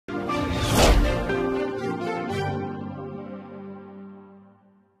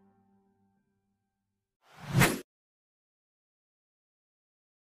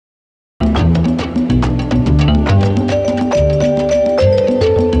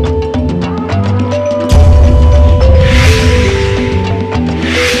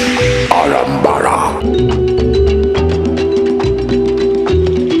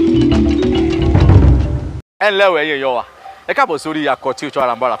ńlẹ́ o ẹ̀yin èèyàn wa ẹ káàbọ̀ sórí àkọ́tí ètò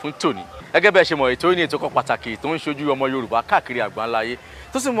Arambara fún tòní gẹ́gẹ́ bẹ́ẹ̀ ṣe mọ̀ ètò ní ètò kan pàtàkì tó ń ṣojú ọmọ Yorùbá káàkiri àgbáńláyé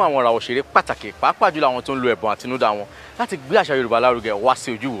tó sì mú àwọn ọ̀rọ̀ òṣèré pàtàkì pàápàá jùlọ àwọn tó ń lo ẹ̀bùn àtinúdá wọn láti gbé àṣà Yorùbá lárugẹ wá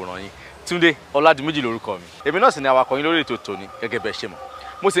sí ojú ìwòran yín. Túndé Ọládìméjì lórúkọ mi èmi náà sì ni awakọ̀ yín lórí ètò tòní gẹ́gẹ́ bẹ́ẹ̀ ṣe mọ̀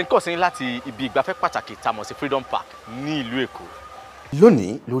mo sì ń kọ̀ sí láti ibi ìgbafẹ́ pàtàkì tá a mọ̀ sí Freedom Park ní ìlú Èkó.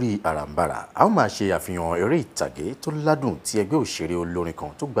 Lónìí lórí Arambara a ó máa ṣe àfihàn eré ìtàgé tó ládùn tí ẹgbẹ́ òṣèré olórin kan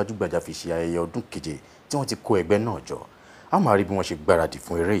tó gbajúgbajà fi ṣe ayẹyẹ ọdún keje tí wọ́n ti kó ẹgbẹ́ náà jọ. A máa rí bí wọ́n ṣe gbáradì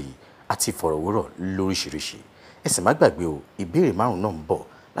fún eré yìí àti ìfọ̀rọ̀wérọ̀ lóríṣiríṣi. Ẹ sì má gbàgbé o, ìbéèrè márùn náà ń bọ̀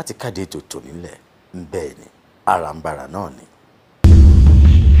láti káàdì ètò tòní nílẹ̀. Bẹ́ẹ̀ ni Arambara náà ni.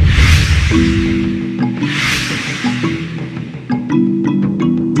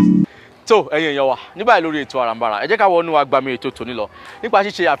 tó ẹ̀yin èèyàn wa ní báyìí lórí ètò Arambara ẹ jẹ́ ká wọnú agbami ètò tòní lọ nípa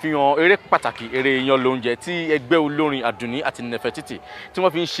ṣíṣe àfihàn eré pàtàkì eré Iyan Lounje tí ẹgbẹ́ olórin Àdùnní àti Nẹ̀fẹ̀títì tí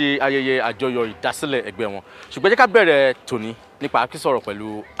wọ́n fi ń ṣe ayẹyẹ àjọyọ̀ ìdásílẹ̀ ẹgbẹ́ wọn. Ṣùgbọ́n ẹ jẹ́ ká bẹ̀rẹ̀ tòní nípa kísọ̀rọ̀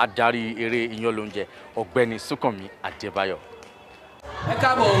pẹ̀lú adarí eré Iyan Lounje Ọ̀gbẹ́ni Súnkànmí Adébáyọ̀. Ẹ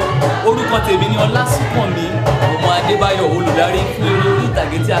káàbọ̀, orúkọ tèmi ni Ọlásùnkànmí ọmọ Adébáyọ̀, olùdarí fún eré orí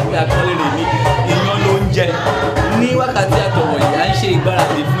ìtàgé tí a pè àkọlé rẹ̀ ní Iyan Lounje. Ní wákàtí àtọ̀wọ̀ yìí à ń ṣe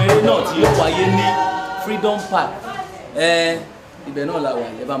ìgbáradì fún eré náà tí yóò wáyé ní Freedom Park. Ibẹ̀ náà la wà,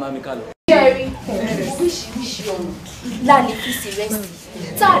 ẹ bá máa mi ká lọ. Jerry, oríṣiríṣi ọ̀nà la lè fi ṣèrẹsì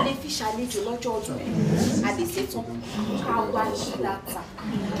tá a lè fi ṣàlejò lọ́jọ́ ọdún. A lè ṣetán ká wá ìlàta.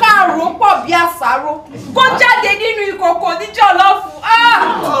 Ká rò pọ̀ bí àsáró kó jáde nínú ìkòkò níjọ́ lọ́fù.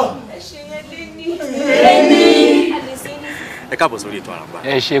 Ẹ ṣe yẹn lé ní. A lè ṣe ní. Ẹ káàbọ̀ sórí ètò Arambara.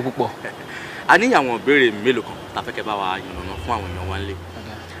 Ẹ ṣe púpọ̀. A ní àwọn ìbéèrè mélòó kan tá fẹ́ kẹ́ bá wa yànnàná fún àwọn èèyàn wa nílé.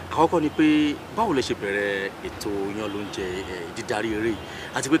 Àkọ́kọ́ ni pé báwo lẹ ṣe bẹ̀rẹ̀ ètò Iyan Lounje dídarí eré yìí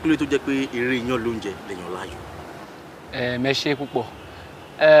àti pé kí ló tó jẹ́ pé eré Iyan Lounje lèèyàn láàyò. Ẹ ṣe púpọ̀.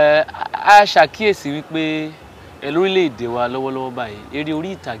 A ṣàkíyèsí wípé lórílẹ̀-èdè wa lọ́wọ́lọ́wọ́ báyìí eré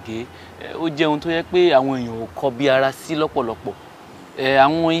orí ìtàgé ó jẹ́ ohun tó yẹ pé àwọn èèyàn ò kọ bí ara sí lọ́pọ̀lọpọ̀.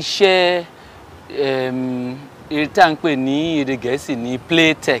 Àwọn iṣẹ́ tá à ń pè ní èdè Gẹ̀ẹ́sì ní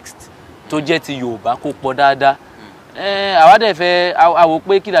play text tó jẹ́ ti Yorùbá kó pọ̀ dáadáa. Àwa dẹ̀ fẹ́ àwò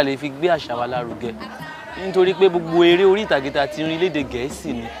pé kí la lè fi gbé àṣà wa lárugẹ nítorí pé gbogbo eré orí ìtàgé ta ti rí lédè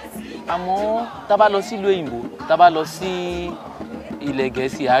Gẹ̀ẹ́sì ni, àmọ́ tá bá lọ sílùú òyìnbó tá bá lọ sí ilẹ̀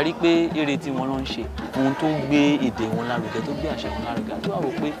Gẹ̀ẹ́sì a rí pé eré tí wọ́n lọ ń ṣe ohun tó gbé èdè wọn lárugẹ tó gbé àṣà wọn lárugẹ tó wà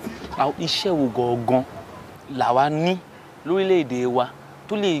wò pé iṣẹ́ wo gangan làwa ní lórílẹ̀‐èdè wa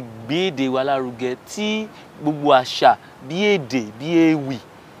tó lè gbé èdè wa lárugẹ tí gbogbo àṣà bí èdè bí ewì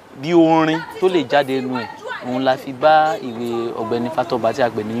bí orin tó lè jáde nù ẹ̀. Òun la fi bá ìwé Ọ̀gbẹ́ni Fátọ́ba tí a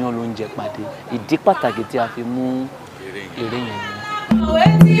pè ní Iyan Lounje pàdé. Ìdí pàtàkì tí a fi mú eré yẹn ni. Òwe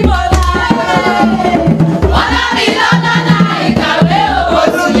tí mo lágbè, wọ́n dá mi lọ́nà náà ìkàwé owó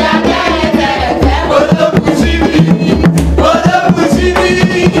tí a kẹ́ẹ̀kẹ́. Mo ló kù sí mi, mo ló kù sí mi,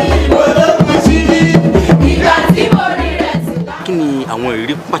 mo ló kù sí mi. Ìgbà tí mo rí rẹ̀ ti bá. Kí ni àwọn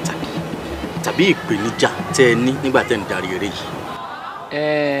ìrírí pàtàkì tàbí ìpèníjà tẹ́ ẹ ní nígbà tẹ́ ń darí eré yìí?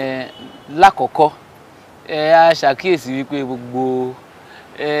 Lákọ̀ọ́kọ́ a ṣàkíyèsí wípé gbogbo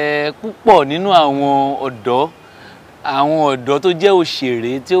púpọ̀ nínú àwọn ọ̀dọ́ tó jẹ́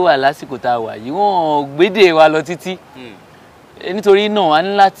òṣèré tí ó wà lásìkò tá a wà yìí wọ́n gbédè wa lọ títí. Nítorí náà a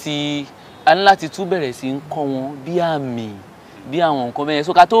ní láti tún bẹ̀rẹ̀ sí ń kọ́ wọn bí àmì bí àwọn nǹkan bẹ́ẹ̀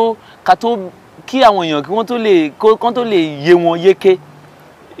so ká tó kí àwọn èèyàn kí wọ́n tó lè yé wọn yéké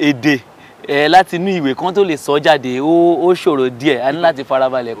èdè láti inú ìwé kan tó lè sọ jáde ó ṣòro díẹ̀ a ní láti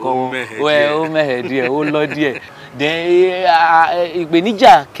farabalẹ̀ kọ́ wọn ó mẹ́hẹ̀ díẹ̀ ó lọ díẹ̀.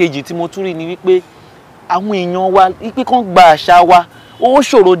 Ìpèníjà kejì tí mo tún rí ni wípé àwọn èèyàn wa wípé kán gba àṣà wa ó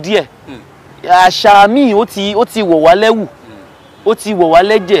ṣòro díẹ̀. Àṣà míì ó ti wọ̀ wá lẹ́wù ó ti wọ̀ wá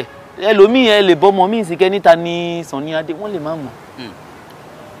lẹ́jẹ̀ ẹlòmíì ẹ lè bọ́mọ míì sí kẹ́ níta ní Sànní Adé wọ́n lè má mọ̀.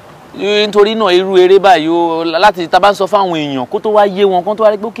 Nítorí náà irú eré báyìí ó láti tá bá ń sọ fáwọn èèyàn kó tó wá yé wọn kó tó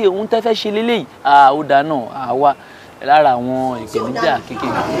wá rí pé ókè òun tẹ́ fẹ́ ṣe lélẹ́yìí ó dáná àwa lára àwọn ìpèníjà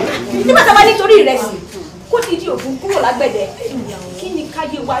kékeré. Nígbà tá a bá nítorí ìrẹsì kó ti di ògùn kúrò lágbẹ̀dẹ kí ni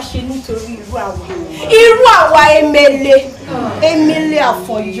káyé wa ṣe nítorí irú àwa emele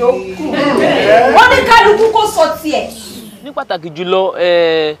àfọ̀yókù wọ́n ní kálukú kó sọ tiẹ̀. Ní pàtàkì jùlọ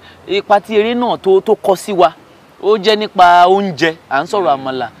ipa tí eré náà tó kọ sí wa ó jẹ́ nípa oúnjẹ à ń sọ̀rọ̀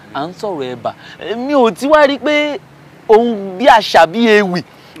àmàlà à ń sọ̀rọ̀ ẹ̀bà. Mi ò tí wá rí pé ohun bí àṣà bí ewì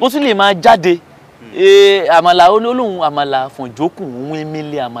ó tún lè máa jáde. Àmàlà olóhùn àmàlà àfọ̀njókù òun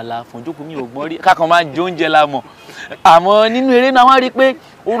emele àmàlà àfọ̀njókù mi ò gbọ́n rí kákan máa jẹ oúnjẹ la mọ̀. Àmọ́ nínú eré náà wá rí pé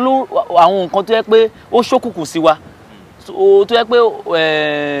àwọn nǹkan tó yẹ pé ó ṣókùnkùn sí wa tó yẹ pé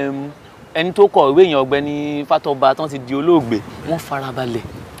ẹni tó kọ ìwé yẹn Ọ̀gbẹ́ni Fátọ́ba tán ti di olóògbé wọ́n farabalẹ̀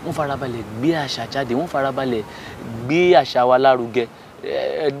wọ́n farabalẹ̀ gbé àṣà jáde, wọ́n farabalẹ̀ gbé àṣà wa lárugẹ.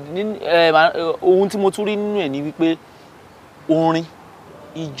 Ohun tí mo tún rí nínú ẹ̀ ni wípé orin,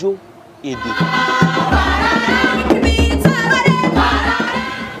 ijó, èdè.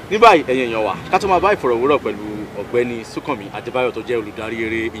 Ní báyìí ẹ̀yin èèyàn wa ká tó máa bá ìfọ̀rọ̀wérọ̀ pẹ̀lú ọ̀gbẹ́ni Súnkànmí Adébáyọ̀ tó jẹ́ olùdarí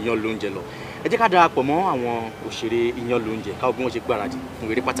eré Iyan Lounje lọ. Ẹ jẹ́ ká darapọ̀ mọ́ àwọn òṣèré Iyan Lounje ká bí wọ́n ṣe gbáradì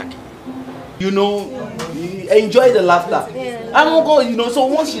fún eré pàtàkì. You know, enjoy the laughter. I'm going, you know, so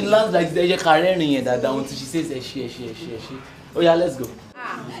once she lands like this, that until she says, oh yeah, let's go.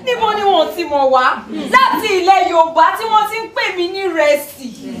 Níbo ni wọ́n ti mọ̀ wá? Láti ilẹ̀ Yorùbá tí wọ́n ti ń pè mí ní rẹsì.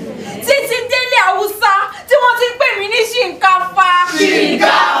 Títí délé Haúsá tí wọ́n ti ń pè mí ní ṣìnkáfá.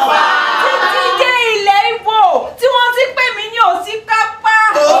 Ṣìnkáfá. Títí dé ilẹ̀ Ìgbò tí wọ́n ti ń pè mí ní òsíkápá.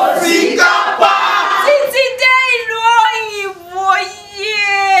 Òsíkápá. Títí dé ìlú òyìnbó yé.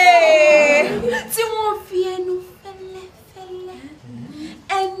 Tí wọ́n fi ẹnu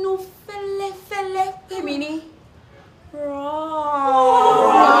fẹ́lẹ́fẹ́lẹ́ pè mí ní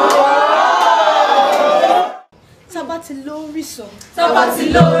Sabati lórísun. Sabati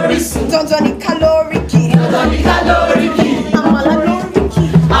lórísun. Dandan ni kálórìkì. Dandan ni kálórìkì. Àmàlà lóríkì.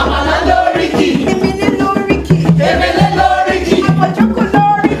 Àmàlà lóríkì. Èmìlé lóríkì. Èmìlé lóríkì. Àpọ̀jọ́kọ̀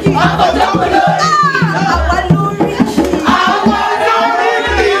lóríkì. Àpọ̀jọ́kọ̀ lóríkì. Àwa lóríkì. Àwa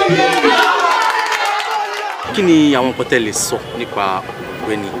lóríkì. Kí ni àwọn nǹkan tẹ́ lè sọ nípa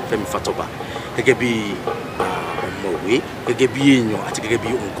ọ̀gbẹ́ni Fẹ́mi Fatoba gẹ́gẹ́ bí ọ̀mọ̀wé, gẹ́gẹ́ bí èèyàn àti gẹ́gẹ́ bí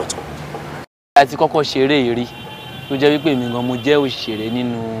òǹkọ̀tàn? A ti kọ́kọ́ ṣeré ìrí tó jẹ́ wípé èmi gan mo jẹ́ òṣèré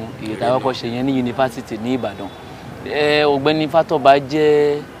nínú èyí tá a kọ́kọ́ ṣe yẹn ní yunifásitì ní Ìbàdàn. Ọ̀gbẹ́ni Fatoba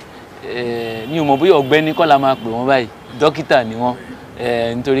jẹ́ mi ò mọ̀ bóyá ọ̀gbẹ́ni kọ́ la máa pè wọ́n báyìí, dókítà ni wọ́n,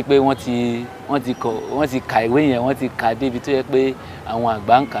 nítorí pé wọ́n ti ka ìwé yẹn, wọ́n ti kà débi tó yẹ pé àwọn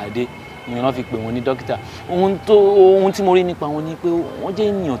àgbà ń kà dé ni wọ́n fi pè wọ́n ní dókítà. Ohun tí mo rí nípa wọn ni pé wọ́n jẹ́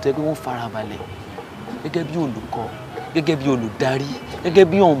ènìyàn tó yẹ pé wọ́n farabalẹ̀ gẹ́gẹ́ bí olùkọ́, gẹ́gẹ́ bí olùdarí, gẹ́gẹ́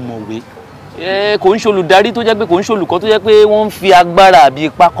bí ọ̀mọ̀wé. Kò ń ṣe olùdarí tó jẹ́ pé kò ń ṣe olùkọ́ tó jẹ́ pé wọ́n ń fi agbára àbí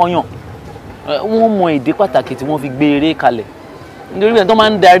ipá kọ́yàn. Wọ́n mọ èdè pàtàkì tí wọ́n fi gbé eré kalẹ̀. Nítorí pé tó máa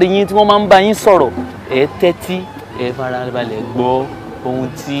ń darí yín, tí wọ́n máa ń bá yín sọ̀rọ̀, ẹ tẹ́tí, ẹ farabalẹ̀ gbọ́ ohun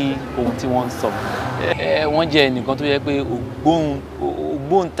tí wọ́n ń sọ. Wọ́n jẹ́ ẹnìkan tó jẹ́ pé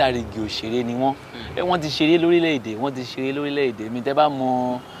ògbóǹtarìgì òṣèré ni wọ́n. Wọ́n ti ṣeré lórílẹ̀-èdè, mi tẹ́ bá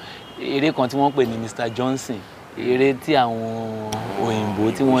mọ eré kan tí wọ́n pè ní Mr. Johnson, eré tí àwọn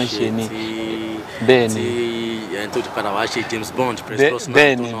òyìnbó tí wọ́n ṣe ni bẹ́ẹ̀ni tó ti padà wá ṣe James Bond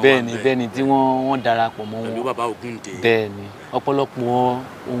bẹ́ẹ̀ni tí wọ́n darapọ̀ mọ́ wọn pẹ̀lú bàbá Ògúndé. Bẹ́ẹ̀ni ọ̀pọ̀lọpọ̀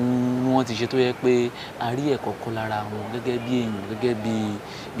ohun wọ́n ti ṣe tó yẹ pé a rí ẹ̀kọ́ kọ́ lára wọn gẹ́gẹ́ bí èèyàn,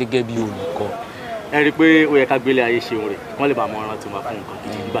 gẹ́gẹ́ bí olùkọ́. Ẹ rí i pé ó yẹ ká gbélé ayé ṣe orin wọ́n lè bá mọ ọ̀ràn tí wọ́n fún nǹkan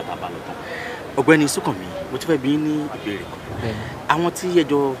gidi nígbà tá a bá lọ tán. Ọ̀gbẹ́ni Súnkànmí, mo ti fẹ́ bi ní ìbéèrè kan. Àwọn tí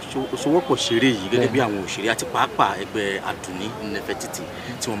ẹjọ́ sowọ́pọ̀ ṣeré yìí gẹ́gẹ́ bí àwọn òṣèré àti pàápàá ẹgbẹ́ Àdùnní Nẹfẹ̀títì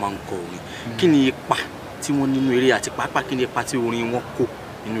tí wọ́n máa ń kọ orin, kí ni ipa tí wọ́n nínú eré àti pàápàá kí ni ipa tí orin wọn kó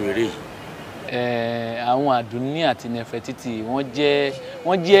nínú eré yìí? Àwọn Àdùnní àti Nẹfẹ̀títì wọ́n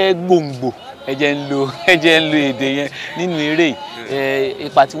jẹ́ gbòǹgbò ẹjẹ́ ń lo èdè yẹn nínú eré yìí.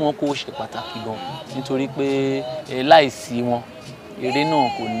 Ipa tí wọ́n kó ṣe pàtàkì gan nítorí pé láìsí wọn eré náà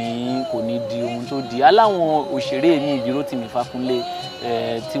kò ní di ohun tó di. Aláwọn òṣèré ní ìdúró tì mí Fákúnlé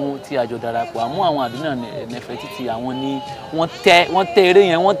tí àjọ darapọ̀, àmọ́ àwọn Àdùnní Nẹfẹ̀títì àwọn ni wọ́n tẹ eré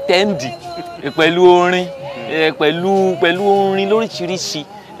yẹn, wọ́n tẹ́ ń dì pẹ̀lú orin pẹ̀lú orin lóríṣiríṣi.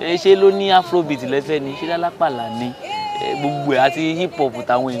 Ṣé ló ní afrobeat lẹ́fẹ́ ni, ṣé lálápàlà ni, gbogbo ẹ̀ àti hip hop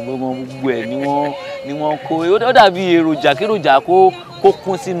táwọn òyìnbó gan gbogbo ẹ̀ ni wọ́n kó. Ó dàbí èròjà kéròjà kó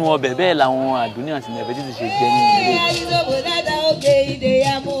kún sínú ọbẹ̀, bẹ́ẹ̀ làwọn Àdùnní àti Nẹfẹ̀títì ṣe jẹ́ nínú ilé. Oge ide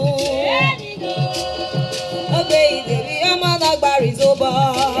ya mo. Oge ide bi ọmọ náà gbàrí tó bọ̀.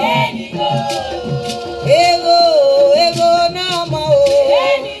 Ego náà mọ̀ o.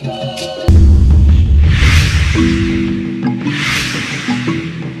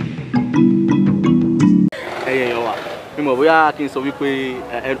 Ẹyẹ yẹn wà mi mọ̀ bóyá kí n sọ wípé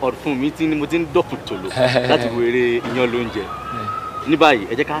ọ̀fun mi tí mo ti ń dọ̀kùn tòlò láti wo eré Iyan Lounje. Ní báyìí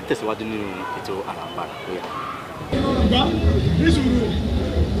ẹ jẹ́ ká tẹ̀síwájú nínú ètò Àràǹbarà bóyá. Nísùúrù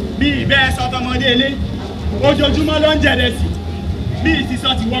bí ìbẹ́ sọtọmọdé ilé ojoojúmọ́ ló ń jẹ̀rẹ̀ sí bí ìsísọ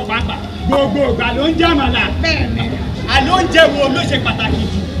ti wọ́ pàápàá gbogbo ìgbà ló ń jàmàlà. Àló oúnjẹ wo ló ṣe pàtàkì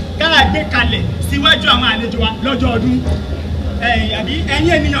jù ká gbé kalẹ̀ síwájú àwọn àlejò wa lọ́jọ́ ọdún? Ẹ̀yin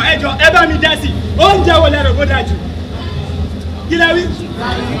ènìyàn ẹ jọ̀ọ́ ẹ bá mi dá sí oúnjẹ wo lẹ́rọ̀ kó dájú? Kí lẹ wí?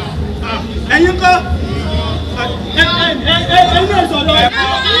 Ẹ̀yin kọ́ ẹ̀yin náà sọ̀rọ̀.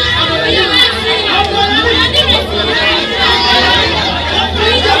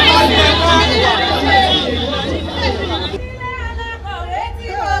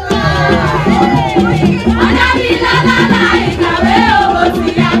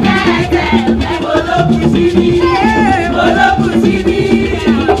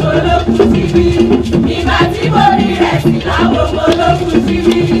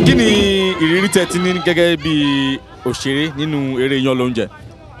 tẹ́ ti ní gẹ́gẹ́ bí òṣèré nínú eré Iyan Lounje?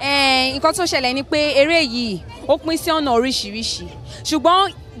 Nǹkan tó ṣẹlẹ̀ ni pé eré yìí ó pín sí ọ̀nà oríṣiríṣi ṣùgbọ́n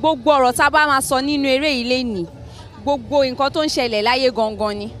gbogbo ọ̀rọ̀ tá a bá máa sọ nínú eré yìí lénìí gbogbo nǹkan tó ń ṣẹlẹ̀ láyé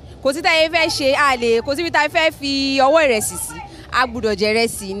gangan ni kò sí táyé fẹ́ ṣe àlè kò síbi táyé fẹ́ fi ọwọ́ ìrẹsì sí a gbọ́dọ̀ jẹ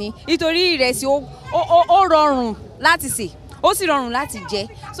ìrẹsì ni nítorí ìrẹsì ó rọrùn láti sè ó sì rọrùn láti jẹ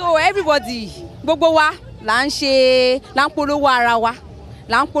so everybody gbogbo wa là ń polówó ara wa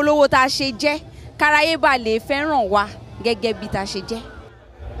là ń polówó tá a ṣe jẹ́ káráyé bá lè fẹ́ràn wa gẹ́gẹ́ bí tá a ṣe jẹ́.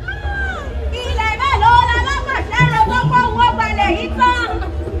 ilẹ̀ mélòó la lọ́kàṣẹ́ rẹ̀ gbogbo owó gbalẹ̀ yìí tán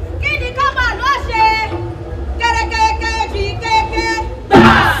kí ni ká máa lọ ṣe kẹ́rẹ́kẹ́kẹ́jì kéèké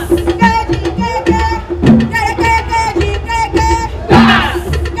gbà kéèjì kéèké kẹ́rẹ́kẹ́kẹ́jì kéèké gbà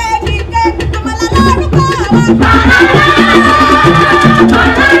kéèjì kéèké àmàlà lórúkọ àwọn bàràrà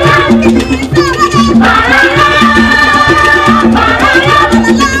bàràrà kìí sọ̀rọ̀ bàràrà bàràrà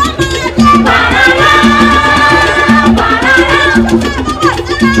bàràrà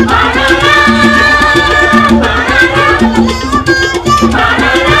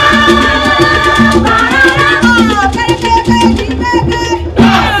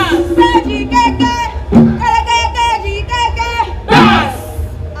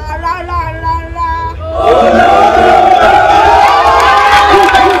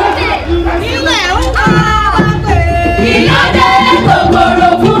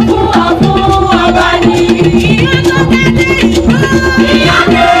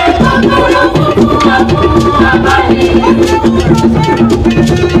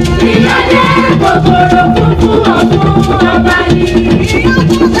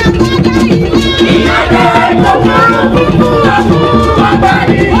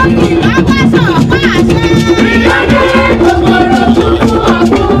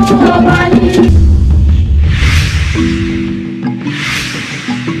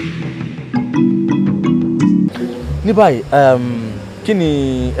Ní báyìí kí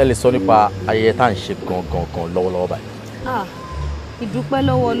ni ẹ lè sọ nípa ayẹyẹ tá à ń ṣe gangan lọ́wọ́lọ́wọ́ báyìí? Ìdúpẹ́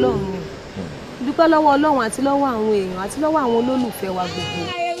lọ́wọ́ Ọlọ́run ìdúpẹ́ lọ́wọ́ Ọlọ́run àti lọ́wọ́ àwọn èèyàn àti lọ́wọ́ àwọn olólùfẹ́ wa gbogbo.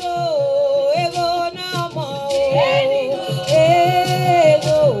 èrò náà mọ̀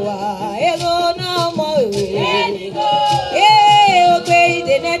èrò wà èrò náà mọ̀ ògbé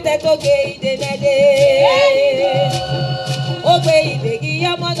ìdènà tẹ tó gbé ìdènà dé ògbé ìdègì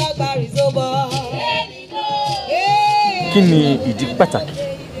yọmọdé gbàrí sóbọ. Kí ni ìdí pàtàkì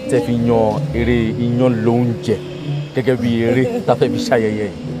tẹ́ fi yan eré Iyan Lounje gẹ́gẹ́ bí eré tá fẹ́ fi ṣayẹyẹ yìí?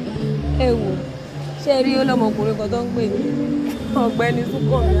 Ẹ wò ṣe rí ọlọ́mọkùnrin kan tó ń pè ní Ọ̀gbẹ́ni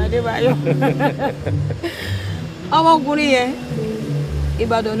Súnkànmí Adébáyọ̀ ọmọkùnrin yẹn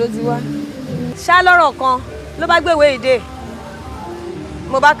Ìbàdàn ló ti wá ṣá lọ́rọ̀ kan ló bá gbé ìwé ìdè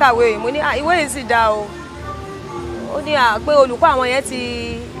mo bá kàwé mo ní ìwé yìí sì dáa o ó ní pé olùkọ́ àwọn yẹn ti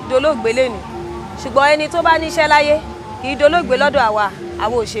dolóògbé lẹ́nu ṣùgbọ́n ẹni tó bá níṣẹ́ láyé kì í dolóògbé lọ́dọ̀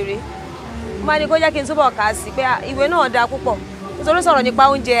àwọn òṣèré mo máa ní kó jẹ́ kí n túbọ̀ kà á sí pé ìwé náà dáa púpọ̀ nítorí sọ̀rọ̀ nípa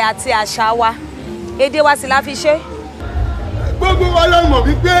oúnjẹ àti àṣà wa èdè wa sì la fi ṣe. Gbogbo wa ló mọ̀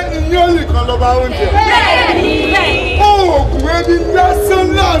wípé iyán nìkan lọ́ba oúnjẹ. Oògùn ẹni lásán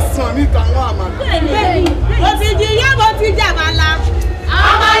ní tàwọn àmàlà. Mo ti di iyán mo ti jẹ àmàlà.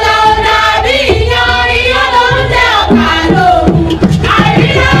 Àmàlà ò dàbí iyán, Iyan Lounje ọ̀kà lóògùn.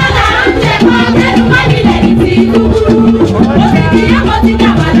 Àìríyá là ń jẹ kan tẹnu má nílẹ̀ ní ti kúkúrú. Mo ti di iyán mo ti jẹ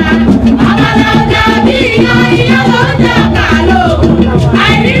àmàlà. Àmàlà ò dàbí iyán, Iyan Lounje ọ̀kà lóògùn.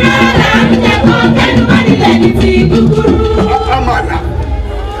 Àìríyá là ń jẹ kan tẹnu má nílẹ̀ ní ti kúkúrú. Àmàlà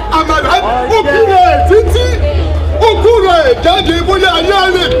òkúrò ẹ̀ títí òkúrò ẹ̀ jáde bóyá ayé á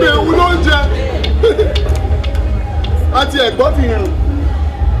lè pè òun lóúnjẹ. Àti ẹ̀gbọ́n fi hàn.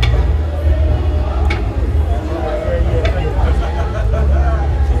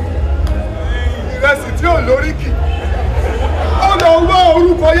 Ìrẹsì tí ò lóríkì. Ó lọ wá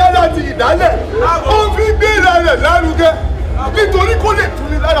orúkọ yá láti ìdálẹ̀. Ó fi gbéra rẹ̀ lárugẹ. Nítorí kó lè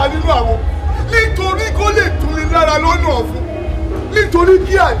tuni lára nínú àwọn. Nítorí kó lè tuni lára lọ́nà ọ̀fun. Nítorí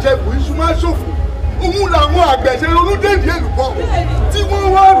kí àjẹkù iṣu má ṣòfò. Òun làwọn àgbẹ̀ṣe ronú dédìí èlùbọ́. Tí wọ́n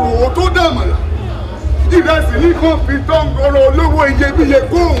wá rò ó tó dàmọ̀là. Ìrẹsì ní kan fi tọ́ngọ̀rọ̀ olówó iyebíye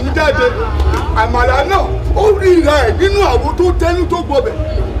kó òun jáde. Àmàlà náà ó rí ìra ẹ̀ nínú àwo tó tẹ́nu tó gbọbẹ̀.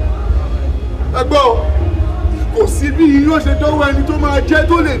 Ẹgbẹ́ o, kò sí bí iyán ṣe dọ́wọ́ ẹni tó máa jẹ́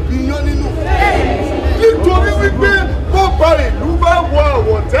tó lè bí iyán nínú. Nítorí wípé bọ́pá ìlú bá wọ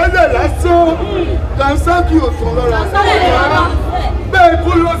àwọ̀tẹ́lẹ̀ lásán, Dànsákì ò tán lọ́ra. Bẹ́ẹ̀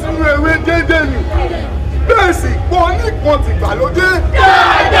kó lọ sínú ewé dédé nì. Bẹ́ẹ̀ sì pọ̀ nìkan tìgbàlódé.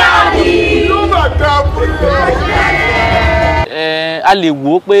 Dáadáa ni. Ló mà dáa fún A lè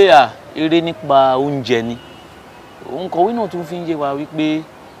wò ó pé eré nípa oúnjẹ ni. Òǹkọ̀wé náà tún fi ń yé wa wípé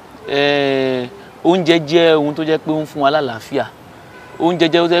oúnjẹ jẹ́ ohun tó jẹ́ pé ó ń fún wa lálàáfíà. Oúnjẹ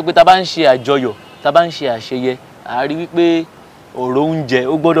jẹ́ ó jẹ́ pé tá bá ń ṣe àjọyọ̀, tá bá ń ṣe àṣeyẹ, a rí wípé ọ̀rọ̀ oúnjẹ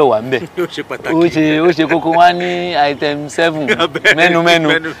ó gbọ́dọ̀ wà ńbẹ̀. Ó ṣe pàtàkì. Ó ṣe kókó wá ní item 7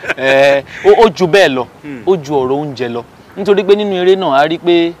 mẹ́nu. Ó ju bẹ́ẹ̀ lọ, ó ju ọ̀rọ̀ oúnjẹ lọ. Nítorí pé nínú eré náà a rí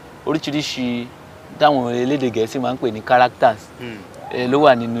pé oríṣiríṣi táwọn elédè Gẹ̀ẹ́sì máa ń pè ní characters ló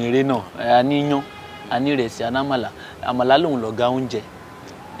wà nínú eré náà. A ní iyán, a ní ìrẹsì, a ní àmàlà. Àmàlà lòun lọ̀gá oúnjẹ.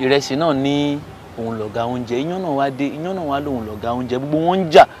 Ìrẹsì náà ní òun lọ̀gá oúnjẹ. Iyán náà wá dé, iyán náà wá lòun lọ̀gá oúnjẹ. Gbogbo wọn ń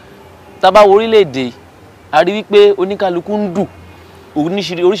jà. Tá bá wo orílẹ̀-èdè, a rí wípé oníkálukú ń dù.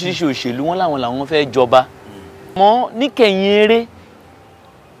 Oríṣiríṣi òṣèlú wọn làwọn fẹ́ jọba. Mọ́ níkẹyìn eré,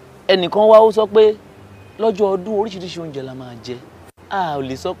 ẹnìkan wá ó sọ pé lọ́jọ́ ọdún oríṣiríṣi oúnjẹ la máa jẹ. A ò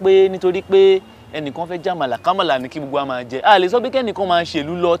lè sọ pé nítorí pé ẹnìkan fẹ́ jàmàlà kámàlà ní kí gbogbo wa máa jẹ. A lè sọ pé kẹ́nìkan máa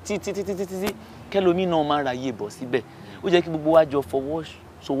ṣèlú lọ títí kẹ́lómi náà máa ráyè bọ̀ síbẹ̀. Ó jẹ́ kí gbogbo wa jọ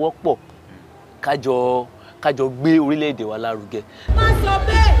fọwọ́sowọ́pọ̀ kájọ gbé orílẹ̀-èdè wa lárugẹ. Má sọ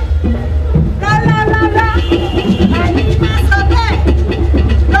bẹ́ẹ̀ rárá àní má sọ bẹ́ẹ̀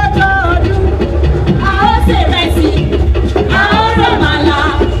lọ́jọ́ ọdún a ó ṣèrẹsì a ó rọ̀màlà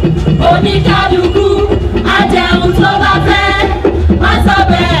oníkálukú á jẹun tó bá fẹ́ má sọ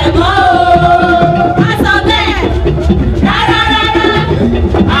bẹ́ẹ̀ mọ́ o má sọ bẹ́ẹ̀ rárá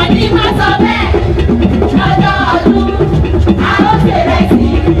àní má sọ bẹ́ẹ̀ lọ́jọ́ ọdún a ó ṣèrẹsì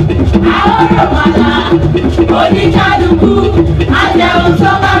a ó rọ̀màlà oníkálukú á jẹun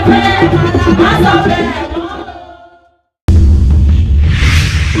tó bá fẹ́ má sọ bẹ́ẹ̀ mọ́.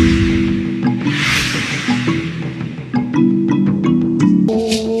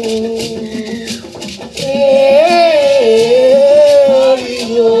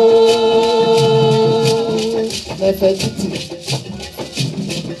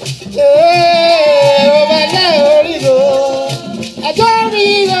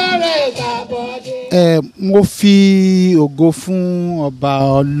 Mo fi ògo fún ọba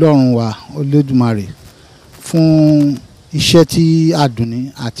ọlọ́run wa Olódùmarè fún iṣẹ́ tí Àdùnní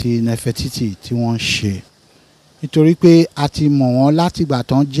àti Nẹfẹtítì tí wọ́n ń ṣe nítorí pé a ti mọ̀ wọ́n láti ìgbà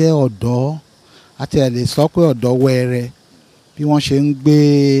tán jẹ́ ọ̀dọ́ àti ẹ̀ lè sọ pé ọ̀dọ́ wẹ́rẹ́ bí wọ́n ṣe ń gbé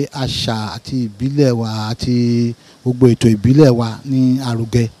àṣà àti ìbílẹ̀ wa àti gbogbo ètò ìbílẹ̀ wa ní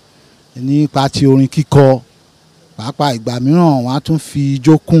àrùgẹ nípa ti orin kíkọ pàápàá ìgbà mìíràn wọ́n á tún fi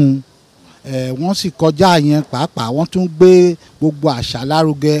ijó kún wọ́n sì kọjá yẹn pàápàá wọ́n tún gbé gbogbo àṣà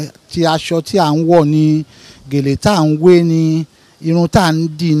lárugẹ tí aṣọ tí à ń wọ̀ ní gèlè tá à ń wé ní irun tá à ń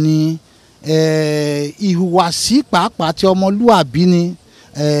dì ní ìhùwàsí pàápàá tí ọmọlúàbí ni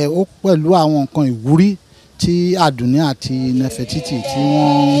ó pẹ̀lú àwọn nǹkan ìwúrí tí Àdùnní àti Nẹfẹtítì tí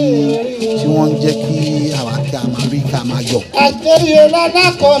wọ́n ń jẹ́ kí àwa kí a máa rí kí a máa yọ̀. àtẹ̀yẹ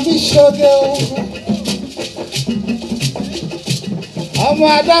lọ́dàkọ̀ mi ṣoge o. ọmọ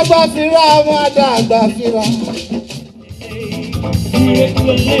adágbà fira ọmọ adágbà fira.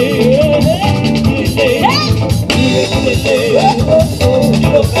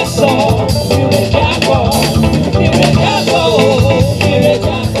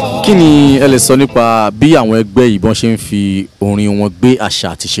 Kí ni ẹ lè sọ nípa bí àwọn ẹgbẹ́ ìbọn ṣe ń fi orin wọn gbé àṣà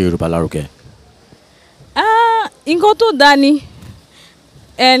àti ìṣe Yorùbá lárugẹ? Nǹkan tó dáa ni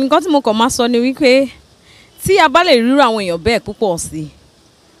nǹkan tí mo kàn máa sọ ni wípé tí a bá lè ríru àwọn èèyàn bẹ́ẹ̀ púpọ̀ sí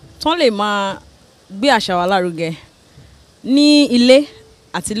tán lè máa gbé àṣà wa lárugẹ ní ilé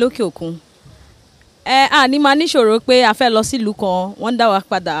àti lókè òkun a ní máa níṣòro pé a fẹ́ lọ sílùú kan wọ́n ń dá wa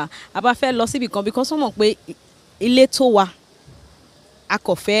padà a bá fẹ́ lọ síbì kan bí kan sọ́mọ̀ pé ilé tó wa a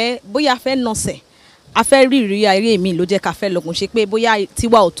kò fẹ́ bóyá a fẹ́ nọ̀sẹ̀ a fẹ́ rí ìrírí ayé mi ló jẹ́ ká fẹ́ lọ́kùn ṣe pé bóyá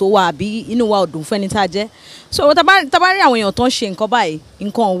tiwa ò tó wa àbí inú wa ò dùn fẹ́ni tá a jẹ́ so tá bá rí àwọn èèyàn tó ń ṣe nǹkan báyìí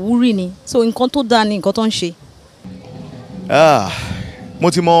nǹkan òwúrí ni so nǹkan tó dáa ni nǹkan tó ń ṣe.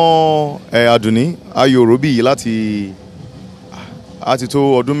 mo ti mọ Àdùnní ayòròbí yìí láti tó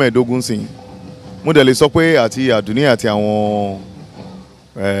ọdún 15 sìn mo dẹ̀ lè sọ pé àti Àdùnní àti àwọn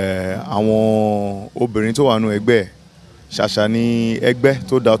obìnrin tó wà nù ẹgbẹ́ ṣàṣà ni ẹgbẹ́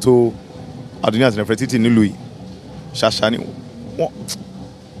tó dáa tó Àdùnní àti Nẹfẹtítì nílùú yìí ṣàṣà ni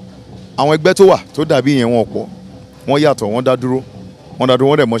àwọn ẹgbẹ́ tó wà tó dàbí ìyẹn wọn pọ̀ wọ́n yàtọ̀ wọ́n dá dúró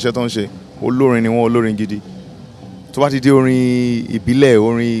wọ́n dẹ̀ mọṣẹ́ tó ń ṣe olórin ni wọ́n olórin gidi tó bá ti dé orin ìbílẹ̀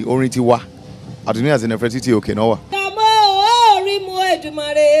orin tiwa Àdùnní àti Nẹfẹtítì òkè náà wà. ọmọ orí mu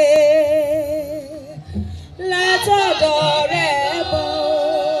Èdùmàrè látọ̀dọ̀ rẹ̀ bọ̀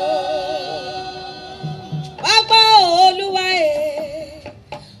pápá Olúwa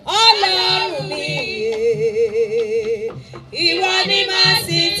Ọlọ́run mi ìwọ ni màá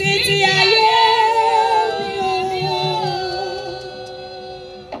sìn títí ayé mi o.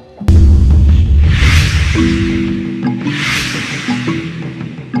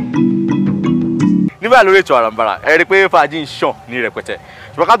 báyìí lórí ètò Àràǹbarà ẹ rí i pé fàájì ń ṣàn ní rẹpẹtẹ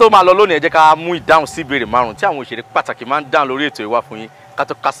ṣùgbọ́n ká tó máa lọ lónìí ẹ jẹ́ ká mú ìdáhùn sí ìbéèrè 5 tí àwọn òṣèré pàtàkì máa ń dáhùn lórí ètò ìwá fún yín ká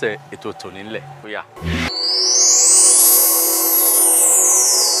tó kásẹ̀ ètò tòní ńlẹ̀ bóyá.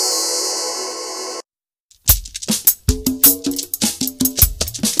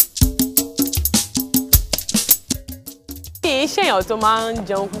 kì í ṣèyàn tó máa ń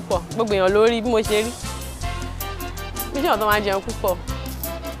jẹun púpọ̀ gbogbo èèyàn lórí bí mo ṣe rí bí ṣèyàn tó máa ń jẹun púpọ̀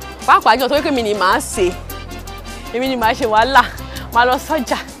pàápàá jọ torí pé mi ni màá ṣe èmi ni màá ṣe wàhálà màá lọ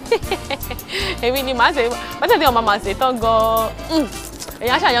sọ́jà èmi ni màá ṣe bọ́tẹ̀ tí wọ́n máa ṣe tán gan-an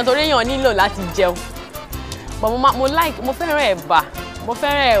èèyàn ṣàyàn torí èèyàn nílò láti jẹun but mo fẹ́ràn ẹ̀bà mo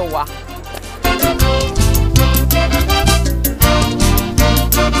fẹ́ràn ẹ̀wà.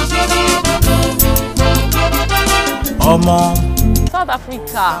 South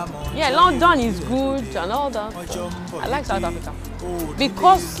Africa, yeah, London is good and all that. I like South Africa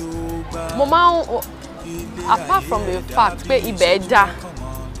because apart from the fact pé ibẹ̀ dá,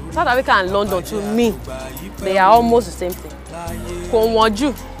 South Africa and London to me they are almost the same thing. Kò wọ́n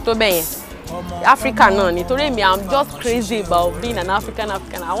jù tó bẹ́ẹ̀ yẹn. Africa náà nítorí mi I'm just crazy about being an African.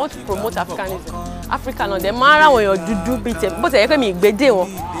 I want to promote Africanism. Africa náà dẹ̀ máa ń ráwọn èèyàn dúdú bíi tèmi bó ti yẹ pé mi ìgbédè wọn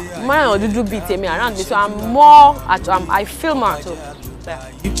máa ń ráwọn dúdú bíi tèmi around me so I'm more at I feel more at home.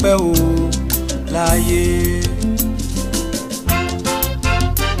 Ìpẹ́ o láyé.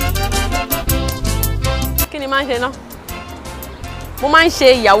 Kí ni máa ń ṣe náà? Mo máa ń ṣe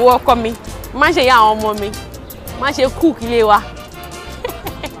ìyàwó ọkọ mi, mo máa ń ṣe ìyá àwọn ọmọ mi, mo máa ń ṣe cook ilé wa.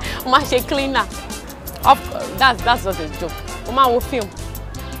 Mo máa ṣe cleaner. That's just a joke. Mo máa wo film.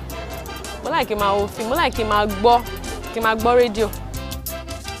 Mo like kí n máa wo film. Mo like kí n máa gbọ́ rédíò.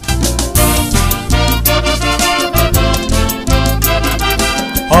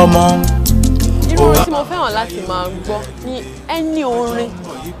 Irú orin tí mo fẹ́ràn láti máa gbọ́ ní any orin,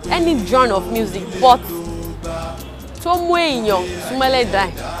 any genre of music but tó mú èèyàn súnmọ́lẹ̀ dà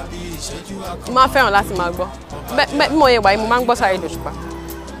ẹ̀. Mo máa fẹ́ràn láti máa gbọ́. Bí mo yẹ wáyé mo máa ń gbọ́ Saheed Òṣùpá.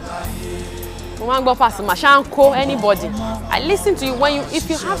 Mo máa ń gbọ́ Pasuma, Shanko, anybody. I listen to you if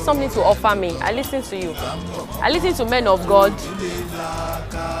you have something to offer me, I listen to you. I listen to men of God.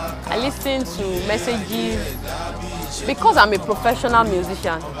 I listen to messages. Because I'm a professional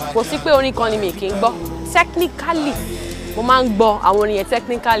musician, kò sí pé orin kan ni mi kì í gbọ́. Technically, mo máa ń gbọ́ àwọn orin yẹn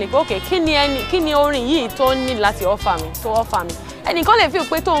technically. Okay, kí ni orin yìí tó ní láti offer mi? Ẹnìkan lè feel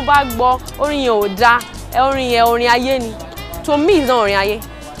pé tóun bá gbọ́ orin yẹn ò dáa, orin yẹn orin ayé ni. To me it's not orin ayé.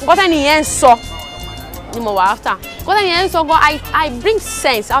 Nǹkan tẹ́ni yẹn ń sọ ni mo wà after. Nǹkan tẹ́ni yẹn ń sọ gan I bring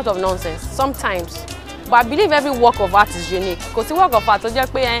sense out of nonsense sometimes. But I believe every work of art is unique. Kò sí work of art tó jẹ́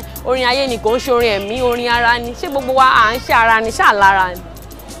pé orin ayé ni kò ń ṣe orin ẹ̀mí, orin ara ni. Ṣé gbogbo wa à ń ṣe ara ni, ṣáà lára ni?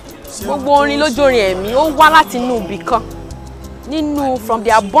 Gbogbo orin lójú orin ẹ̀mí ó wá láti inú ibì kan. From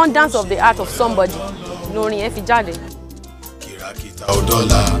the abundance of the heart of somebody lórin yẹn fi jáde. Kìràkìtà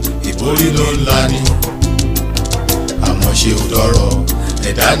ọ̀dọ́là ìborí ló ń la ni àmọ́ ṣe ò dọ́rọ̀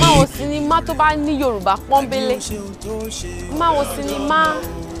ẹ̀dá ní. Máa wo sinimá tó bá ní Yorùbá pọ́nbélé. Máa wo sinimá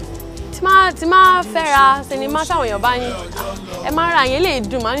tí máa fẹ́ ra sinimá táwọn èèyàn bá ní ẹ máa ra yẹn lè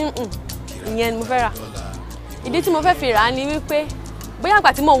dùn máa ní ìyẹn ni mo fẹ́ rà. Ìdí tí mo fẹ́ fi rà á ni wípé bóyá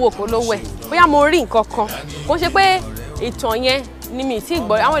àgbà tí mò ń wò kó lówó ẹ̀ bóyá mo rí nǹkan kan kò ṣe pé ìtàn yẹn ni mi ti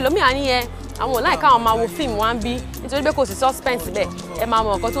gbọ́ àwọn ẹlòmíà nìyẹn àwọn ò láì káwọn máa wo fíìmù wá ń bí nítorí pé kò sí suspense bẹ́ẹ̀ ẹ máa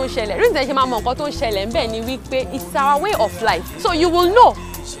mọ nǹkan tó ń ṣẹlẹ̀ reason ẹ ṣe máa mọ nǹkan tó ń ṣẹlẹ̀ ńbẹ̀ ni wípé it's our way of life so you will know.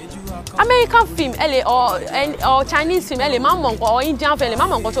 American film or Chinese film ẹ lè má mọ nǹkan or Indian film ẹ lè má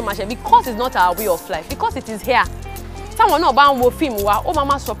mọ nǹkan tó máa ṣe because it's not our way of life because it is here. Táwọn náà bá ń wo fíìmù wa ó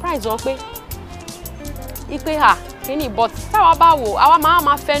máa surprise wọn pé ipe ha kíní but táwa bá wò àwa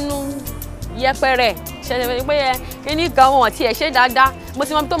máa fẹnu yẹpẹrẹ ṣẹlẹ̀ pé kíní kan wọn ti ẹ̀ ṣe dáadáa mo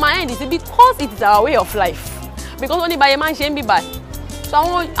ti mọ tó máa end sí because it is our way of life because oníbàyẹ máa ń ṣe ń bíbà so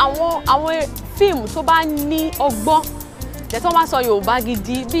àwọn fíìmù tó bá ní ọgbọ́n tẹ́tọ́ bá sọ Yorùbá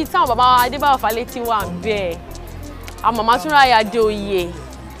gidi bíi táwọn bàbá wa Adébáyọ̀ Fálétí wà bẹ́ẹ̀ àmọ̀má Túnráyọ̀ Adéoyè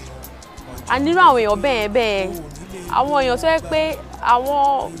ànírú àwọn èèyàn bẹ́ẹ̀ àwọn èèyàn tó yẹ pé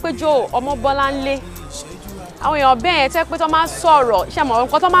àwọn Péjọ Ọmọbọ́láńlé àwọn èèyàn bẹ́ẹ̀ tẹ́ pé tó máa sọ̀rọ̀ iṣẹ́ àmọ̀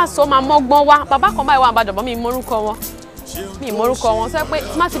nǹkan tó máa sọ máa mọ́gbọ́n wá bàbá kan báyìí wà àbàdàn bọ́ mi ìmọ̀rúkọ wọn sọ pé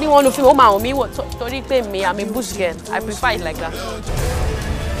tí má ti ní wọn lu fíìmù ó máa hàn mí wò torí pé mi I'm a bush girl I prefer it like that.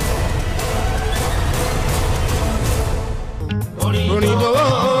 orin dọ́wọ́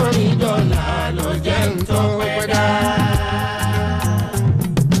orin dọ́là ló jẹ́ nǹkan pẹ́ dá.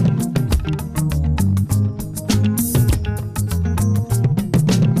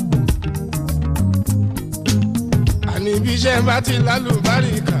 àní bí iṣẹ́ bá ti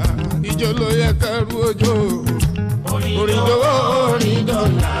lálùbáríkà ìjó ló yẹ kẹrù ojó. orin dowó orin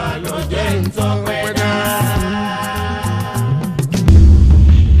dọ́là ló jẹ́ ń tọ́pẹ́ dá.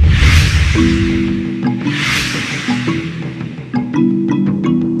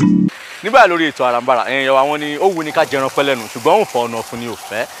 nígbà lórí ètò àràǹbarà ẹ̀yìn yọ àwọn ni ó wu ni ká jẹran pẹ́ lẹ́nu ṣùgbọ́n òun fọ ọ̀nà fún ni ò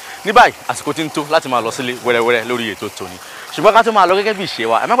fẹ́ ní báyìí àsìkò tí ń tó láti máa lọ sílé wẹ́rẹ́wẹ́rẹ́ lórí ètò tòní ṣùgbọ́n ká tó máa lọ gẹ́gẹ́ bí ìṣe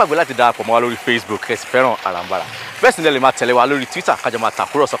wa ẹ má gbàgbé láti darapọ̀ mọ́ wa lórí Facebook kẹ́sì fẹ́ràn àràǹbarà bẹ́ẹ̀ sì ni ẹ lè máa tẹ̀lé wa lórí Twitter kájọ máa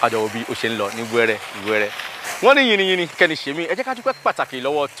tàkúrọ̀sọ kájọ wo bí ó ṣe ń lọ ní wẹ́rẹ́ wẹ́rẹ́ wọ́n ní yìnyín kẹ́ni ṣe mí ẹ jẹ́ ká dúpẹ́ pàtàkì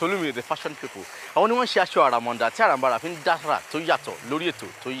lọ́wọ́ Tolúmi the fashion people àwọn ni wọ́n ṣe aṣọ àràmọ̀ǹdà tí àràǹbarà fi ń dára tó yàtọ̀ lórí ètò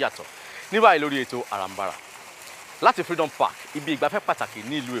tó yàtọ̀ ní báyìí lórí ètò àràǹbarà láti Freedom Park ibi ìgbafẹ́ pàtàkì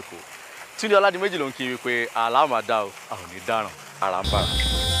ní ìlú Èkó Túndé Ọládìméjì ló ń kiri pé àlàmàdà ò àwọn ò ní dáràn àràǹbarà.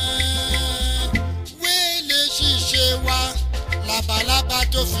 wẹ́lẹ̀ ṣiṣẹ́ wa labalábá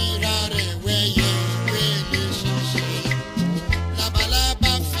tó fi ra rẹ̀ wẹ́yẹ wẹ́lẹ̀ ṣiṣẹ́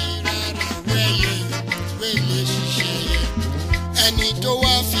labalábá fi ra rẹ̀ wẹ́yẹ wẹ́lẹ̀ ṣiṣẹ́ ẹni tó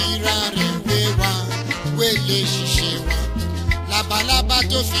wá fi ra rẹ̀ wẹ́wà wẹ́lẹ̀ ṣiṣẹ́ wa labalábá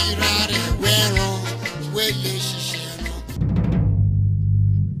tó fi ra rẹ̀ wẹ́ràn wẹ́lẹ̀ ṣiṣẹ́.